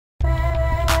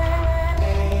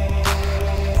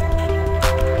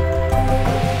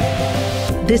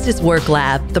This is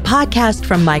WorkLab, the podcast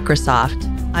from Microsoft.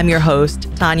 I'm your host,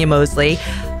 Tonya Mosley.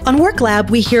 On WorkLab,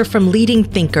 we hear from leading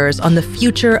thinkers on the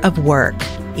future of work.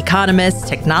 Economists,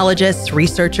 technologists,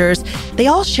 researchers, they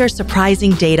all share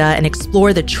surprising data and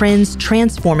explore the trends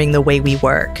transforming the way we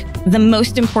work. The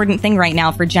most important thing right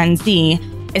now for Gen Z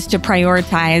is to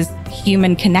prioritize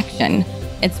human connection.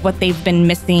 It's what they've been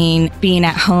missing being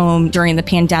at home during the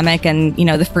pandemic and,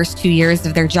 the first 2 years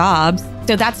of their jobs.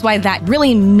 So that's why that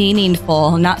really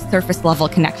meaningful, not surface level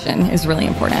connection is really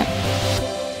important.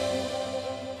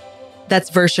 That's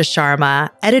Versha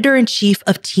Sharma, editor-in-chief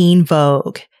of Teen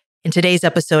Vogue. In today's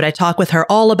episode, I talk with her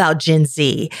all about Gen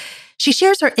Z. She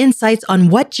shares her insights on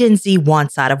what Gen Z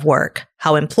wants out of work,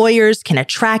 how employers can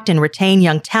attract and retain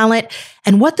young talent,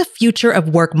 and what the future of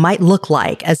work might look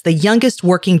like as the youngest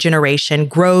working generation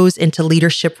grows into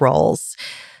leadership roles.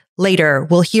 Later,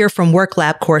 we'll hear from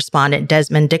WorkLab correspondent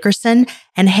Desmond Dickerson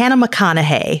and Hannah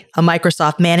McConnaughey, a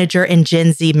Microsoft manager and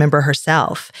Gen Z member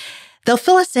herself. They'll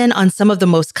fill us in on some of the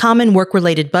most common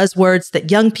work-related buzzwords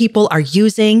that young people are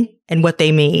using and what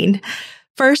they mean.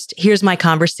 First, here's my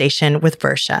conversation with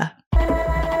Versha.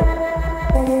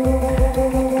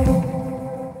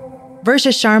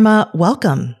 Versha Sharma,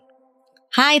 welcome.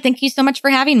 Hi, thank you so much for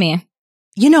having me.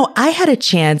 I had a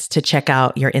chance to check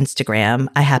out your Instagram.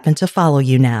 I happen to follow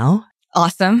you now.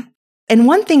 Awesome. And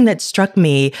one thing that struck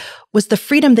me was the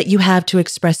freedom that you have to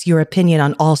express your opinion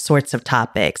on all sorts of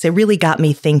topics. It really got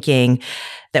me thinking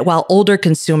that while older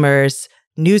consumers,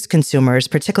 news consumers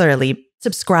particularly,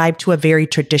 subscribe to a very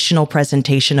traditional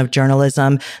presentation of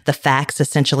journalism, the facts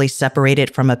essentially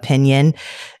separated from opinion,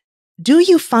 do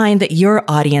you find that your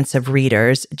audience of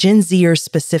readers, Gen Zers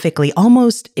specifically,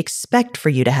 almost expect for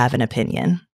you to have an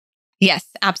opinion? Yes,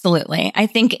 absolutely. I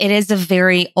think it is a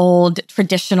very old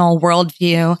traditional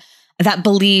worldview that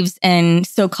believes in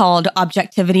so-called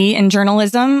objectivity in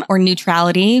journalism or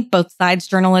neutrality, both sides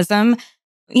journalism.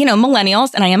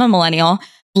 Millennials, and I am a millennial,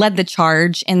 led the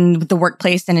charge in the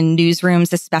workplace and in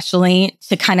newsrooms, especially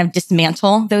to kind of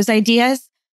dismantle those ideas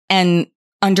and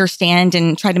understand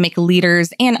and try to make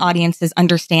leaders and audiences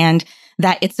understand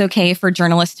that it's okay for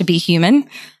journalists to be human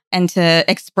and to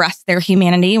express their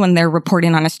humanity when they're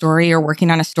reporting on a story or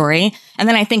working on a story. And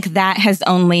then I think that has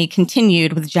only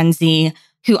continued with Gen Z,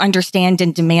 who understand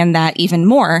and demand that even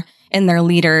more in their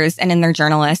leaders and in their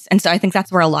journalists. And so I think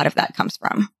that's where a lot of that comes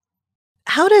from.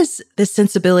 How does this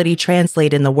sensibility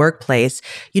translate in the workplace?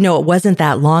 It wasn't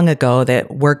that long ago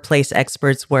that workplace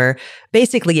experts were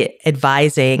basically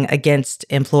advising against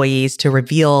employees to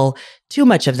reveal too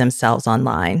much of themselves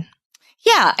online.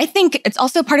 Yeah, I think it's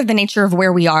also part of the nature of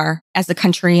where we are as a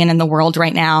country and in the world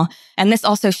right now. And this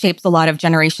also shapes a lot of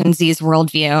Generation Z's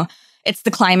worldview. It's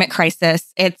the climate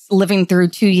crisis. It's living through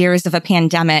 2 years of a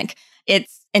pandemic.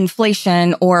 It's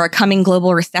inflation or a coming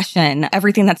global recession,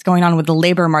 everything that's going on with the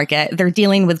labor market. They're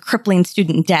dealing with crippling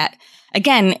student debt.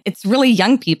 Again, it's really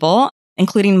young people,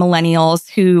 including millennials,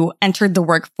 who entered the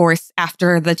workforce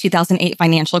after the 2008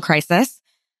 financial crisis.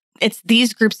 It's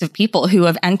these groups of people who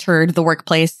have entered the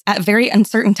workplace at very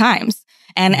uncertain times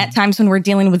and at times when we're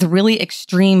dealing with really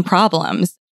extreme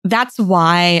problems. That's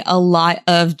why a lot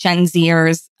of Gen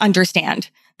Zers understand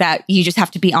that you just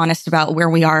have to be honest about where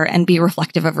we are and be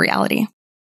reflective of reality.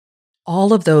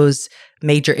 All of those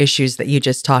major issues that you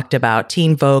just talked about,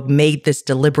 Teen Vogue made this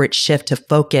deliberate shift to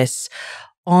focus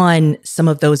on some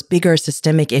of those bigger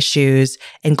systemic issues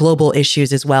and global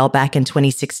issues as well back in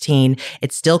 2016.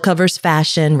 It still covers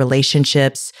fashion,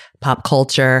 relationships, pop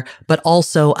culture, but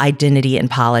also identity and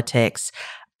politics.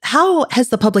 How has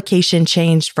the publication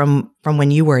changed from when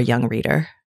you were a young reader?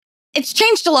 It's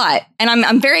changed a lot, and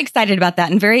I'm very excited about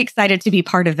that and very excited to be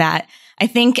part of that. I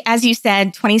think, as you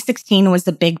said, 2016 was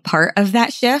a big part of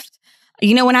that shift.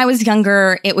 When I was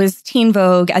younger, it was Teen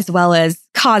Vogue as well as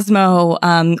Cosmo,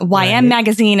 YM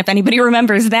magazine, if anybody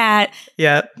remembers that.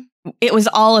 Yep. It was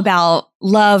all about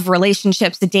love,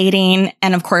 relationships, dating,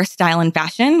 and of course, style and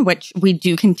fashion, which we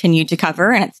do continue to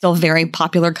cover, and it's still very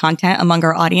popular content among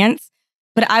our audience.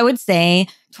 But I would say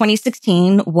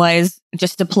 2016 was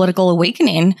just a political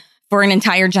awakening for an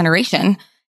entire generation.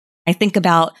 I think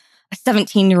about a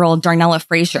 17-year-old Darnella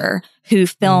Frazier who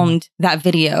filmed that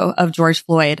video of George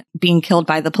Floyd being killed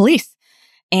by the police.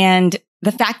 And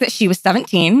the fact that she was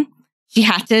 17, she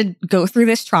had to go through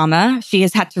this trauma. She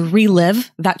has had to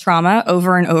relive that trauma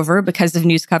over and over because of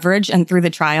news coverage and through the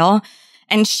trial.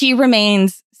 And she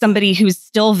remains somebody who's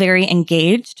still very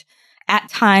engaged, at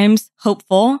times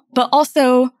hopeful, but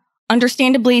also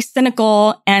understandably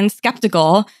cynical and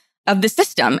skeptical of the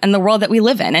system and the world that we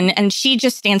live in. And she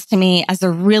just stands to me as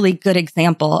a really good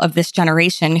example of this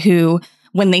generation who,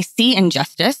 when they see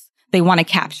injustice, They want to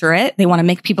capture it. They want to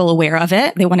make people aware of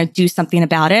it. They want to do something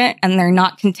about it. And they're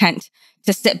not content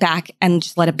to sit back and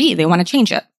just let it be. They want to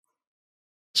change it.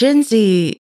 Gen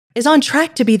Z is on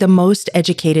track to be the most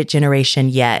educated generation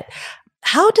yet.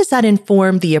 How does that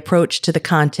inform the approach to the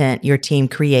content your team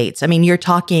creates? I mean, you're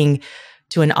talking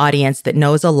to an audience that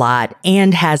knows a lot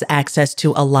and has access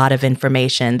to a lot of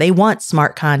information. They want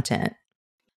smart content.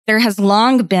 There has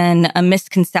long been a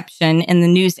misconception in the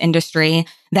news industry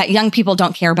that young people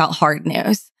don't care about hard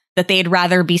news, that they'd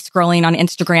rather be scrolling on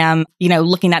Instagram,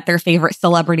 looking at their favorite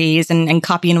celebrities and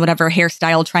copying whatever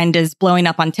hairstyle trend is blowing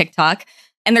up on TikTok.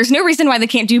 And there's no reason why they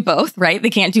can't do both, right? They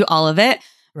can't do all of it.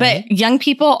 Right. But young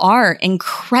people are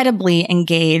incredibly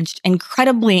engaged,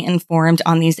 incredibly informed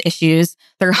on these issues.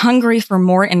 They're hungry for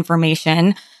more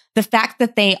information. The fact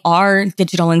that they are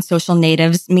digital and social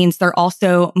natives means they're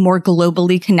also more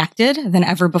globally connected than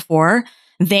ever before.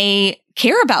 They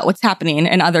care about what's happening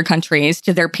in other countries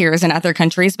to their peers in other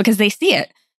countries because they see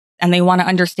it. And they want to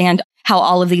understand how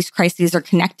all of these crises are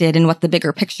connected and what the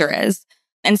bigger picture is.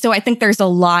 And so I think there's a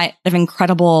lot of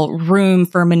incredible room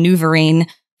for maneuvering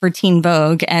for Teen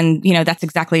Vogue. And, that's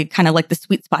exactly kind of like the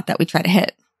sweet spot that we try to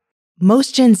hit.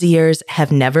 Most Gen Zers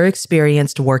have never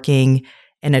experienced working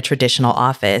in a traditional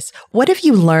office. What have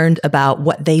you learned about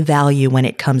what they value when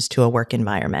it comes to a work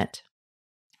environment?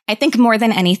 I think more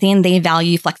than anything, they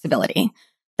value flexibility.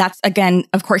 That's, again,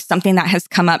 of course, something that has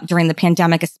come up during the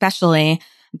pandemic, especially.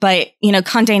 But,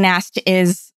 Condé Nast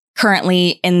is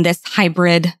currently in this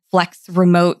hybrid flex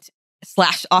remote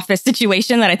 /office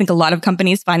situation that I think a lot of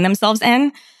companies find themselves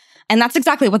in. And that's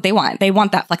exactly what they want. They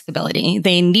want that flexibility.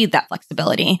 They need that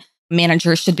flexibility.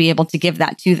 Managers should be able to give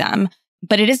that to them.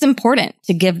 But it is important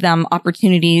to give them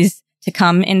opportunities to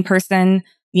come in person,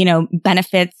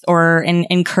 benefits or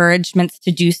encouragements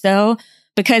to do so.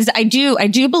 Because I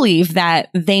do believe that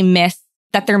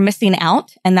they're missing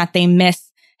out and that they miss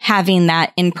having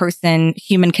that in-person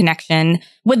human connection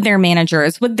with their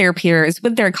managers, with their peers,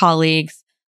 with their colleagues.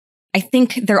 I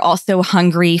think they're also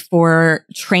hungry for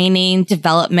training,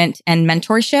 development, and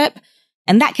mentorship.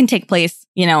 And that can take place,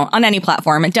 on any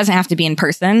platform. It doesn't have to be in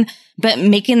person, but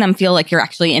making them feel like you're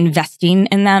actually investing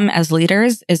in them as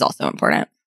leaders is also important.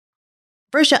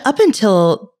 Versha, up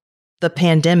until the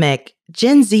pandemic,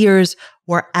 Gen Zers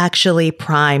were actually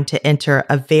primed to enter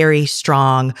a very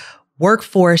strong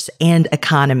workforce and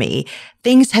economy.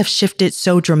 Things have shifted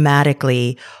so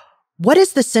dramatically. What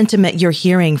is the sentiment you're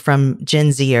hearing from Gen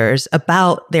Zers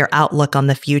about their outlook on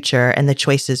the future and the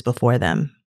choices before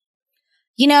them?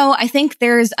 I think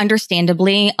there's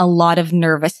understandably a lot of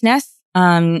nervousness,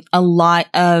 a lot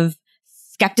of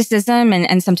skepticism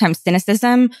and sometimes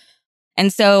cynicism.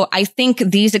 And so I think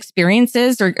these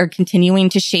experiences are continuing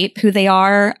to shape who they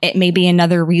are. It may be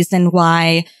another reason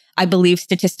why I believe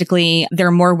statistically they're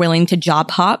more willing to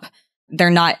job hop. They're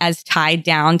not as tied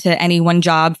down to any one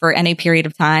job for any period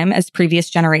of time as previous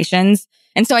generations.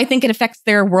 And so I think it affects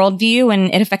their worldview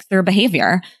and it affects their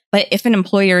behavior. But if an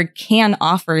employer can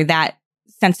offer that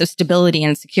sense of stability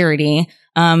and security,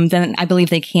 then I believe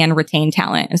they can retain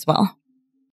talent as well.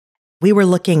 We were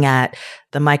looking at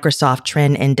the Microsoft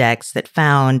Trend Index that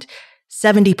found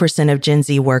 70% of Gen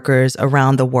Z workers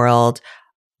around the world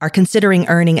are considering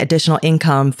earning additional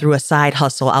income through a side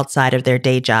hustle outside of their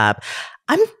day job.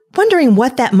 I'm wondering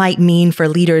what that might mean for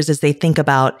leaders as they think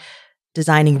about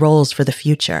designing roles for the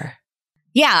future.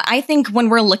 Yeah, I think when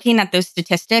we're looking at those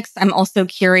statistics, I'm also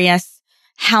curious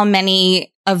how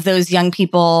many of those young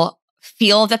people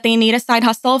feel that they need a side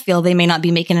hustle, feel they may not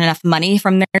be making enough money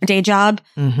from their day job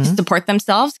to support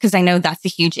themselves, because I know that's a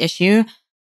huge issue.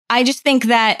 I just think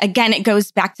that, again, it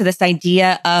goes back to this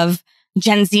idea of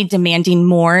Gen Z demanding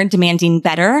more, demanding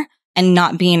better, and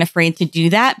not being afraid to do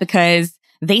that because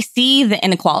they see the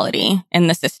inequality in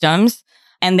the systems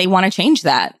and they want to change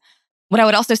that. What I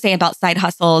would also say about side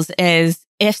hustles is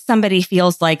if somebody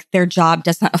feels like their job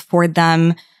doesn't afford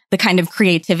them the kind of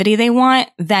creativity they want,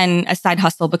 then a side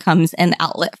hustle becomes an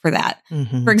outlet for that.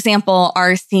 For example,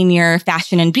 our senior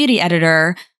fashion and beauty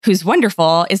editor, who's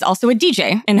wonderful, is also a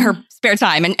DJ in her spare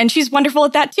time. And she's wonderful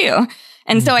at that too.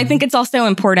 And so I think it's also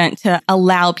important to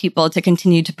allow people to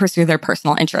continue to pursue their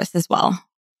personal interests as well.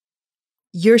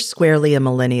 You're squarely a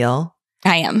millennial.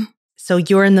 I am. So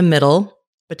you're in the middle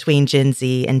between Gen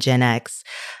Z and Gen X.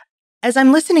 As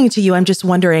I'm listening to you, I'm just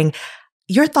wondering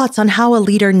your thoughts on how a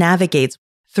leader navigates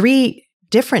 3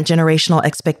 different generational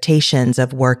expectations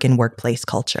of work and workplace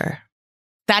culture.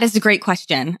 That is a great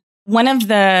question. One of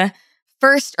the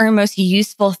first or most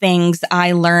useful things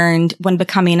I learned when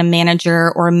becoming a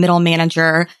manager or a middle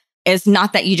manager is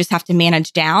not that you just have to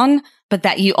manage down, but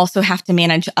that you also have to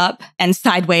manage up and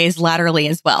sideways laterally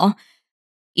as well.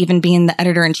 even being the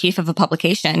editor-in-chief of a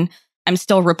publication, I'm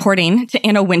still reporting to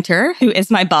Anna Winter, who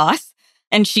is my boss.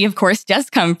 And she, of course, does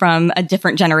come from a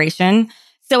different generation.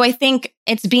 So I think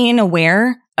it's being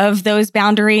aware of those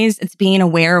boundaries. It's being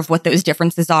aware of what those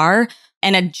differences are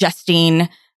and adjusting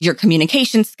your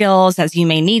communication skills as you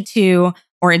may need to,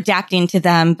 or adapting to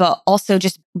them, but also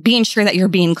just being sure that you're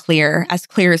being clear as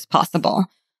possible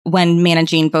when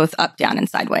managing both up, down, and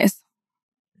sideways.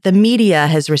 The media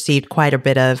has received quite a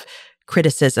bit of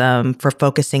criticism for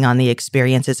focusing on the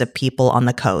experiences of people on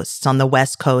the coasts, on the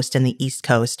West Coast and the East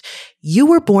Coast. You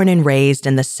were born and raised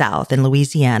in the South, in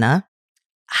Louisiana.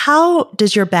 How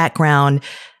does your background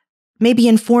maybe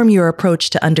inform your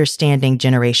approach to understanding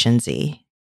Generation Z?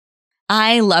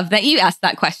 I love that you asked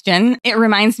that question. It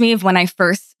reminds me of when I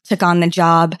first took on the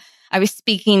job. I was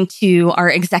speaking to our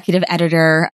executive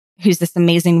editor, who's this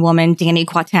amazing woman, Danny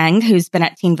Quateng, who's been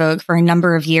at Teen Vogue for a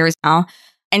number of years now.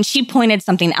 And she pointed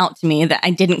something out to me that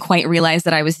I didn't quite realize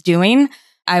that I was doing.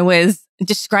 I was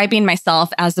describing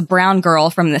myself as a brown girl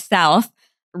from the South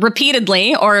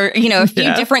repeatedly, or, a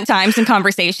few different times in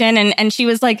conversation. And she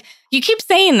was like, "You keep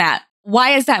saying that.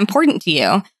 Why is that important to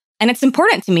you?" And it's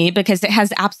important to me because it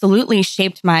has absolutely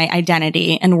shaped my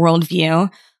identity and worldview.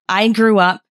 I grew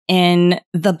up in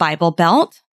the Bible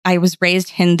Belt. I was raised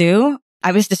Hindu.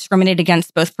 I was discriminated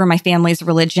against both for my family's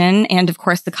religion and, of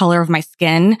course, the color of my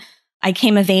skin. I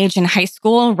came of age in high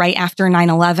school right after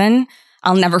 9/11.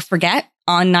 I'll never forget,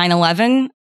 on 9/11,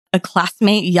 a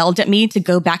classmate yelled at me to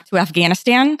go back to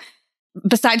Afghanistan.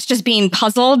 Besides just being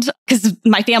puzzled, because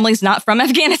my family's not from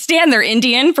Afghanistan, they're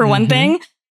Indian, for one thing.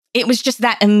 It was just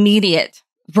that immediate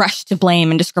rush to blame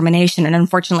and discrimination. And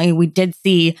unfortunately, we did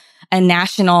see a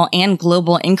national and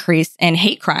global increase in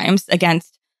hate crimes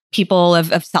against people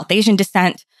of South Asian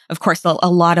descent. Of course, a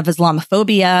lot of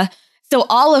Islamophobia. So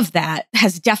all of that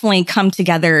has definitely come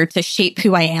together to shape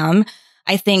who I am.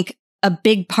 I think a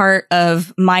big part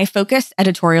of my focus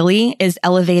editorially is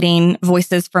elevating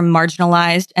voices from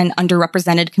marginalized and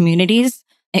underrepresented communities.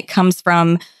 It comes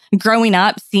from growing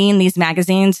up, seeing these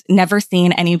magazines, never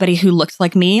seeing anybody who looks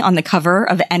like me on the cover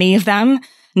of any of them,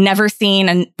 never seeing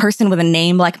a person with a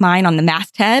name like mine on the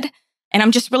masthead. And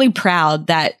I'm just really proud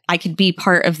that I could be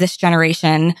part of this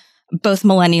generation, both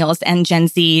millennials and Gen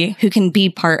Z, who can be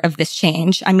part of this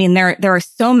change. I mean, there are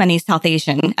so many South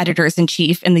Asian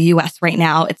editors-in-chief in the US right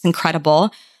now. It's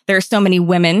incredible. There are so many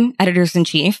women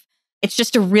editors-in-chief. It's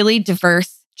just a really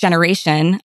diverse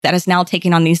generation that is now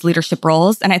taking on these leadership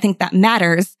roles. And I think that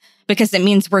matters because it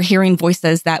means we're hearing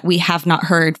voices that we have not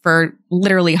heard for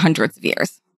literally hundreds of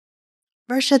years.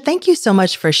 Versha, thank you so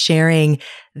much for sharing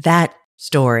that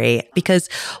story, because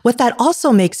what that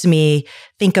also makes me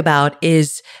think about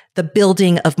is the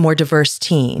building of more diverse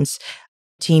teams.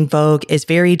 Teen Vogue is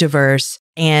very diverse.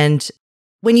 And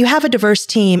when you have a diverse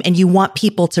team and you want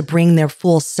people to bring their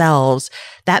full selves,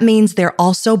 that means they're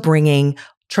also bringing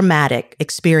traumatic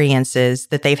experiences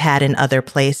that they've had in other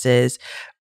places.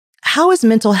 How is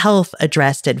mental health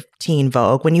addressed at Teen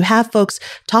Vogue when you have folks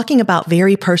talking about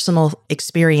very personal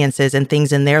experiences and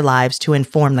things in their lives to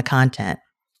inform the content?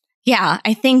 Yeah,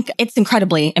 I think it's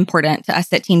incredibly important to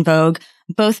us at Teen Vogue,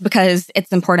 both because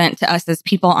it's important to us as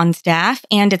people on staff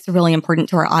and it's really important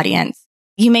to our audience.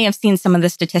 You may have seen some of the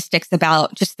statistics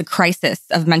about just the crisis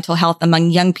of mental health among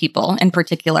young people in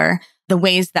particular, the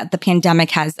ways that the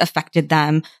pandemic has affected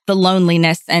them, the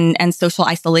loneliness and social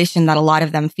isolation that a lot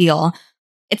of them feel.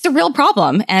 It's a real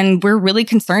problem, and we're really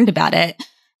concerned about it.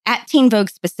 At Teen Vogue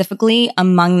specifically,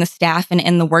 among the staff and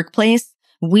in the workplace,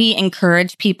 we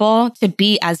encourage people to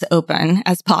be as open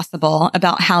as possible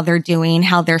about how they're doing,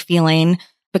 how they're feeling,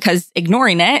 because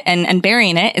ignoring it and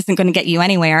burying it isn't going to get you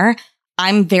anywhere.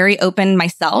 I'm very open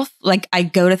myself. Like, I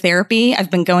go to therapy. I've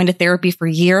been going to therapy for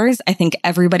years. I think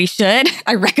everybody should.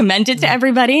 I recommend it to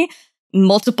everybody.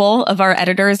 Multiple of our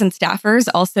editors and staffers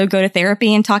also go to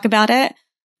therapy and talk about it.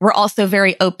 We're also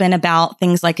very open about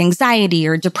things like anxiety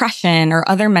or depression or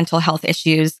other mental health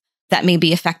issues that may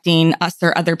be affecting us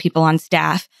or other people on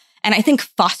staff. And I think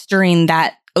fostering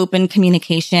that open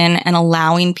communication and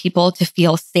allowing people to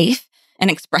feel safe and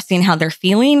expressing how they're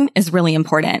feeling is really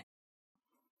important.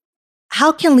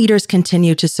 How can leaders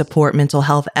continue to support mental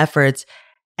health efforts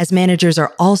as managers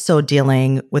are also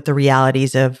dealing with the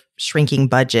realities of shrinking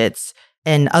budgets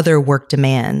and other work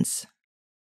demands?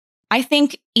 I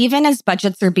think even as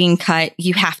budgets are being cut,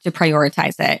 you have to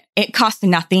prioritize it. It costs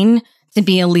nothing to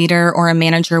be a leader or a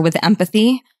manager with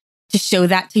empathy, to show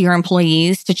that to your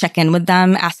employees, to check in with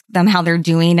them, ask them how they're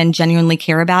doing, and genuinely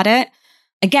care about it.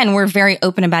 Again, we're very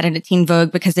open about it at Teen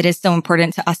Vogue because it is so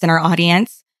important to us and our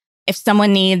audience. If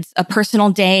someone needs a personal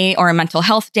day or a mental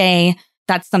health day,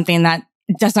 that's something that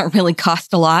doesn't really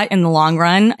cost a lot in the long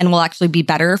run and will actually be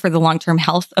better for the long-term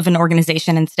health of an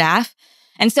organization and staff.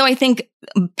 And so I think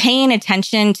paying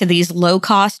attention to these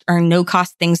low-cost or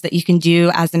no-cost things that you can do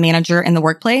as a manager in the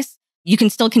workplace, you can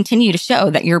still continue to show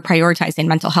that you're prioritizing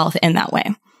mental health in that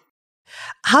way.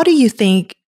 How do you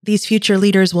think these future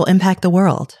leaders will impact the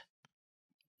world?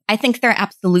 I think they're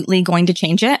absolutely going to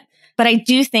change it. But I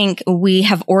do think we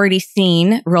have already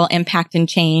seen real impact and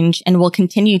change, and will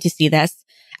continue to see this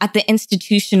at the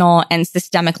institutional and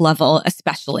systemic level,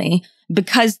 especially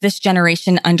because this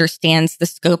generation understands the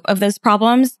scope of those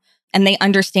problems and they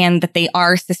understand that they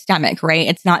are systemic, right?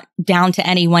 It's not down to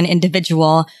any one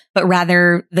individual, but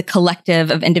rather the collective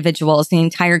of individuals, the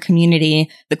entire community,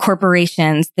 the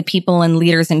corporations, the people and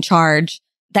leaders in charge,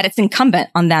 that it's incumbent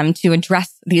on them to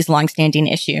address these longstanding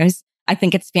issues. I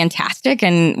think it's fantastic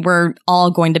and we're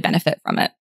all going to benefit from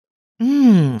it.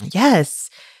 Yes.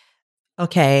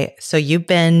 Okay, so you've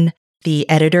been the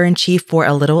editor-in-chief for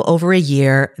a little over a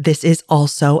year. This is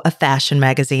also a fashion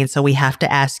magazine, so we have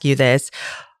to ask you this.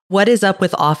 What is up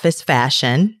with office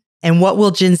fashion? And what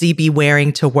will Gen Z be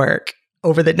wearing to work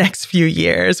over the next few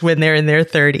years when they're in their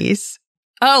 30s?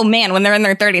 Oh man, when they're in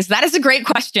their 30s. That is a great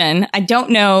question. I don't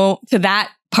know to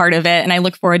that part of it, and I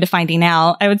look forward to finding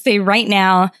out. I would say right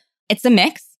now, it's a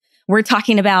mix. We're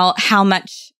talking about how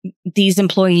much these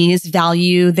employees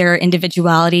value their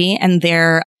individuality and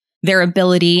their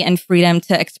ability and freedom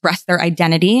to express their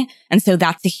identity. And so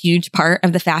that's a huge part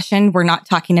of the fashion. We're not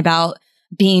talking about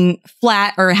being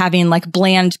flat or having like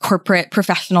bland corporate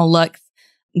professional looks,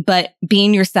 but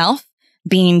being yourself,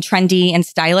 being trendy and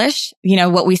stylish. You know,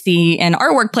 what we see in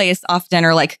our workplace often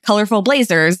are like colorful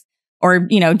blazers or,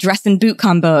 you know, dress and boot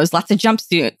combos, lots of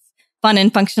jumpsuits, fun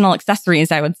and functional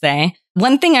accessories, I would say.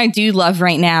 One thing I do love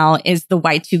right now is the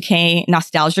Y2K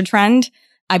nostalgia trend.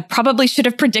 I probably should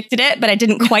have predicted it, but I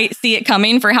didn't quite see it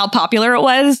coming for how popular it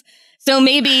was. So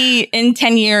maybe in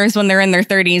 10 years when they're in their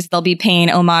 30s, they'll be paying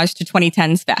homage to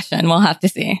 2010's fashion. We'll have to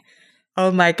see.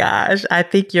 Oh my gosh, I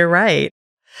think you're right.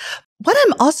 What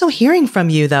I'm also hearing from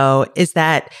you, though, is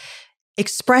that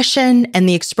expression and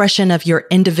the expression of your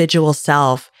individual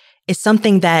self is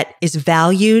something that is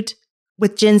valued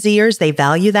with Gen Zers. They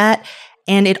value that.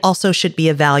 And it also should be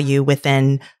a value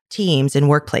within teams and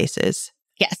workplaces.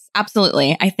 Yes,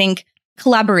 absolutely. I think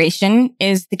collaboration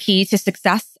is the key to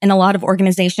success in a lot of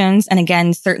organizations. And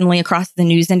again, certainly across the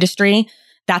news industry,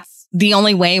 that's the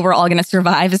only way we're all going to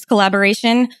survive is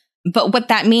collaboration. But what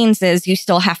that means is you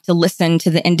still have to listen to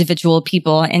the individual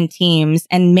people and teams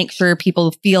and make sure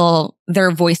people feel their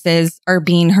voices are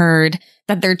being heard,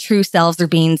 that their true selves are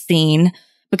being seen.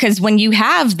 Because when you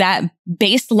have that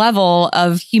base level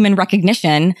of human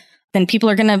recognition, then people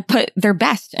are going to put their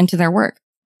best into their work.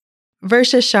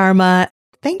 Versha Sharma,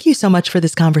 thank you so much for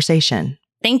this conversation.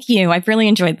 Thank you. I've really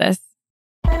enjoyed this.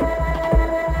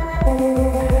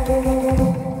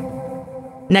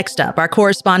 Next up, our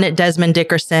correspondent Desmond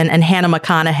Dickerson and Hannah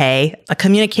McConnaughey, a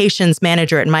communications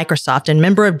manager at Microsoft and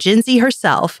member of Gen Z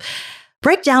herself,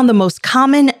 break down the most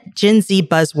common Gen Z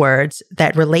buzzwords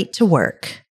that relate to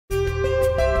work.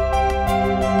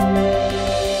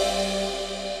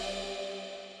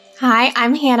 Hi,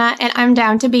 I'm Hannah, and I'm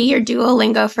down to be your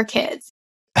Duolingo for kids.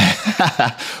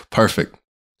 Perfect.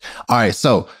 All right,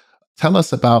 so tell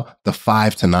us about the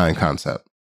 5 to 9 concept.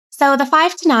 So the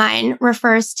 5 to 9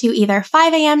 refers to either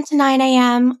 5 a.m. to 9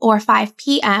 a.m. or 5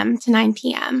 p.m. to 9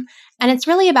 p.m. And it's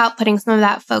really about putting some of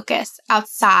that focus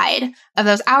outside of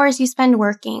those hours you spend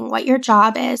working, what your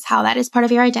job is, how that is part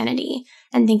of your identity,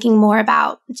 and thinking more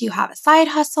about, do you have a side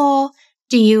hustle?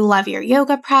 Do you love your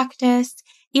yoga practice?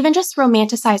 Even just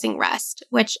romanticizing rest,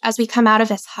 which as we come out of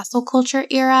this hustle culture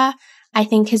era, I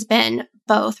think has been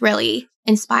both really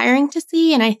inspiring to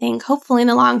see and I think hopefully in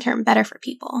the long term better for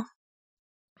people.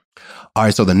 All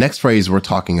right, so the next phrase we're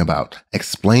talking about,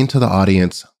 explain to the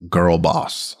audience, girl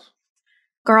boss.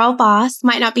 Girl boss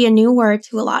might not be a new word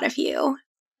to a lot of you,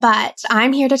 but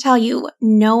I'm here to tell you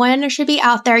no one should be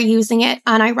out there using it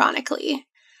unironically.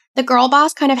 The girl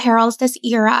boss kind of heralds this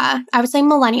era, I would say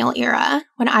millennial era,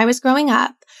 when I was growing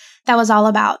up, that was all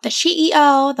about the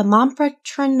CEO, the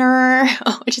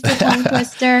mompreneur, which is a tongue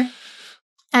twister,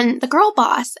 and the girl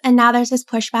boss. And now there's this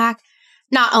pushback,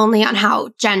 not only on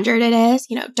how gendered it is,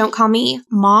 don't call me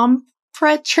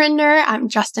mompreneur, I'm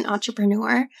just an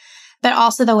entrepreneur, but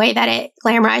also the way that it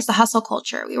glamorized the hustle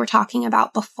culture we were talking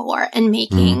about before and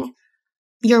making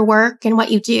your work and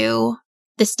what you do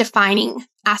this defining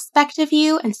aspect of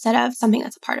you instead of something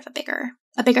that's a part of a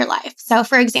bigger life. So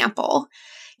for example,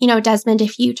 Desmond,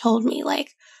 if you told me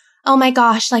like, oh my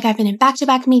gosh, like I've been in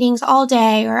back-to-back meetings all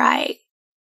day, or I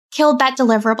killed that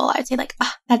deliverable, I'd say like,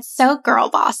 oh, that's so girl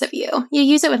boss of you. You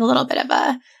use it with a little bit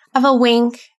of a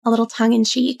wink, a little tongue in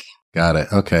cheek. Got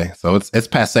it. Okay. So it's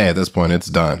passé at this point. It's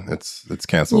done. It's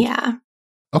canceled. Yeah.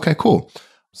 Okay, cool.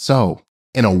 So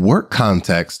in a work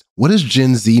context, what does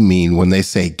Gen Z mean when they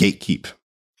say gatekeep?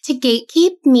 To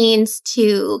gatekeep means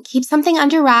to keep something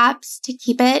under wraps, to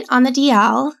keep it on the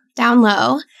DL, down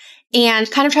low,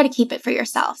 and kind of try to keep it for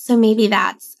yourself. So maybe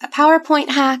that's a PowerPoint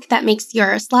hack that makes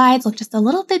your slides look just a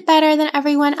little bit better than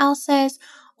everyone else's,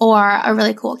 or a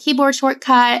really cool keyboard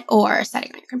shortcut, or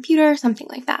setting on your computer, something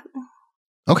like that.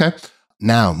 Okay.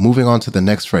 Now, moving on to the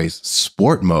next phrase,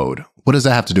 sport mode. What does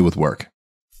that have to do with work?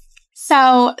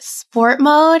 So sport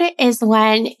mode is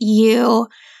when you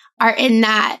are in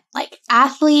that like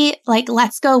athlete, like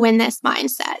let's go win this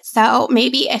mindset. So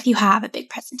maybe if you have a big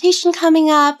presentation coming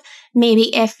up,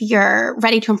 maybe if you're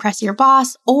ready to impress your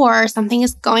boss or something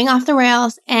is going off the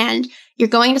rails and you're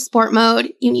going to sport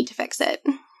mode, you need to fix it.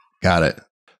 Got it.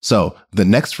 So the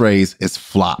next phrase is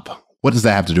flop. What does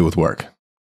that have to do with work?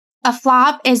 A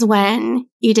flop is when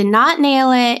you did not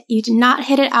nail it, you did not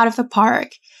hit it out of the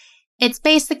park. It's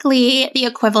basically the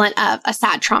equivalent of a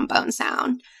sad trombone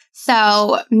sound.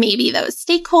 So maybe those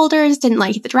stakeholders didn't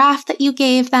like the draft that you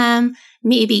gave them.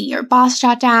 Maybe your boss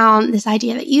shot down this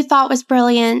idea that you thought was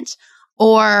brilliant,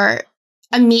 or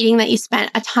a meeting that you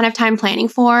spent a ton of time planning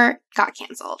for got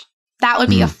canceled. That would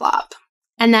be a flop.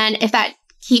 And then if that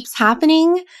keeps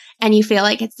happening and you feel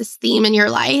like it's this theme in your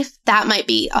life, that might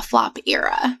be a flop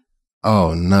era.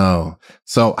 Oh, no.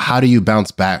 So how do you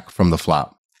bounce back from the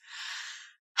flop?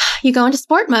 You go into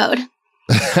sport mode.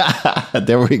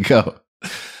 There we go.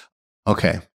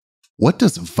 Okay. What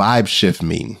does vibe shift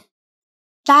mean?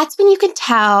 That's when you can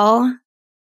tell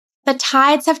the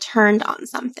tides have turned on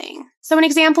something. So an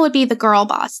example would be the girl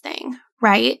boss thing,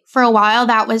 right? For a while,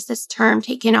 that was this term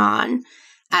taken on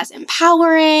as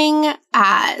empowering,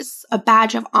 as a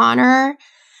badge of honor.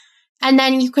 And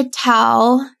then you could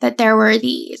tell that there were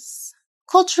these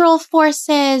cultural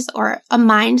forces or a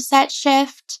mindset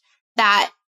shift that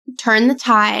turned the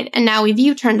tide. And now we've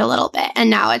U-turned a little bit and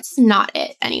now it's not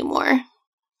it anymore.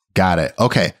 Got it.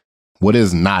 Okay. What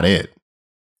is not it?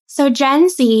 So Gen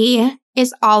Z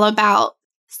is all about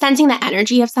sensing the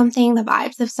energy of something, the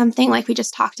vibes of something like we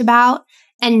just talked about.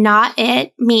 And not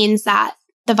it means that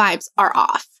the vibes are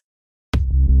off.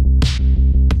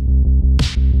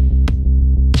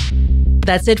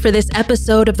 That's it for this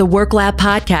episode of the WorkLab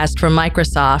podcast from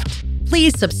Microsoft.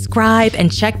 Please subscribe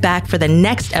and check back for the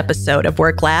next episode of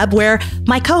WorkLab, where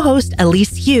my co-host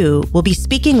Elise will be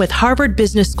speaking with Harvard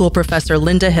Business School professor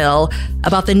Linda Hill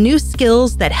about the new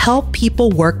skills that help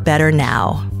people work better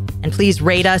now. And please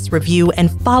rate us, review, and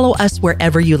follow us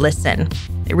wherever you listen.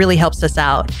 It really helps us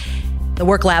out. The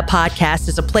WorkLab podcast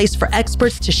is a place for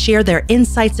experts to share their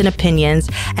insights and opinions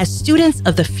as students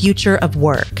of the future of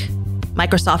work.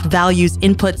 Microsoft values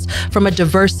inputs from a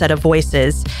diverse set of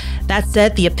voices. That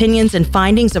said, the opinions and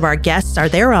findings of our guests are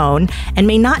their own and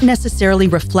may not necessarily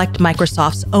reflect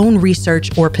Microsoft's own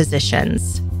research or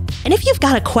positions. And if you've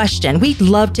got a question, we'd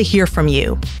love to hear from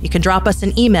you. You can drop us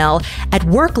an email at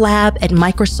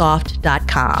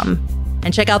worklab@microsoft.com.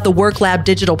 And check out the WorkLab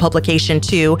digital publication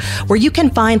too, where you can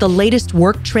find the latest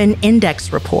Work Trend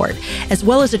Index report, as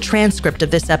well as a transcript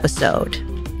of this episode.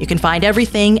 You can find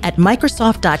everything at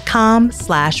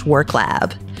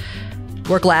microsoft.com/worklab.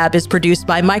 WorkLab is produced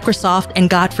by Microsoft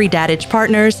and Godfrey Dadditch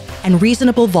Partners and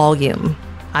Reasonable Volume.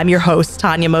 I'm your host,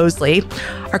 Tonya Mosley.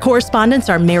 Our correspondents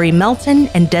are Mary Melton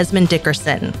and Desmond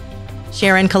Dickerson.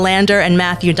 Sharon Calander and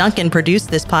Matthew Duncan produced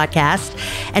this podcast,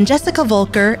 and Jessica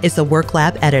Volker is the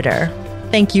WorkLab editor.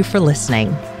 Thank you for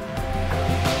listening.